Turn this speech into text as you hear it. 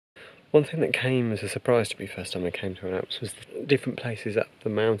One thing that came as a surprise to me first time I came to an Alps was the different places up the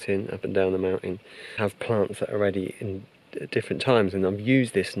mountain, up and down the mountain, have plants that are ready in different times, and I've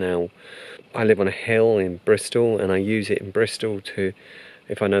used this now. I live on a hill in Bristol, and I use it in Bristol to,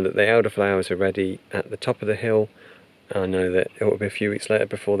 if I know that the elderflowers are ready at the top of the hill, I know that it will be a few weeks later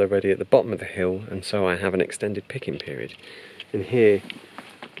before they're ready at the bottom of the hill, and so I have an extended picking period. And here,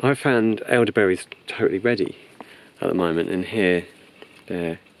 I found elderberries totally ready at the moment, and here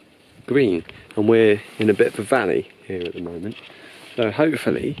they're green, and we're in a bit of a valley here at the moment, so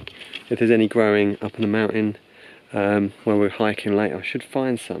hopefully if there's any growing up on the mountain where we're hiking later, I should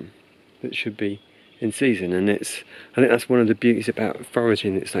find some that should be in season. And I think that's one of the beauties about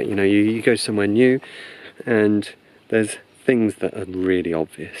foraging. It's like, you know, you go somewhere new and there's things that are really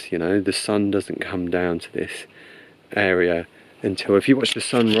obvious, you know. The sun doesn't come down to this area until, if you watch the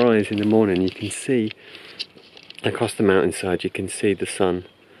sun rise in the morning, you can see across the mountainside, you can see the sun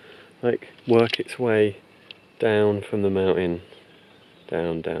like work its way down from the mountain,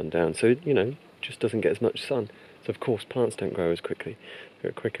 down. So, you know, just doesn't get as much sun. So of course plants don't grow as quickly, they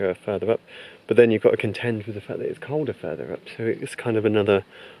grow quicker further up. But then you've got to contend with the fact that it's colder further up. So it's kind of another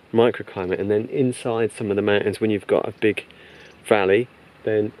microclimate. And then inside some of the mountains, when you've got a big valley,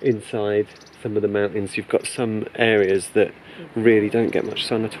 then inside some of the mountains you've got some areas that really don't get much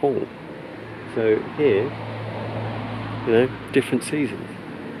sun at all. So here, you know, different seasons.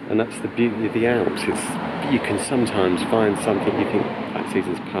 And that's the beauty of the Alps. You can sometimes find something you think that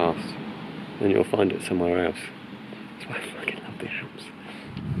season's past, and you'll find it somewhere else. It's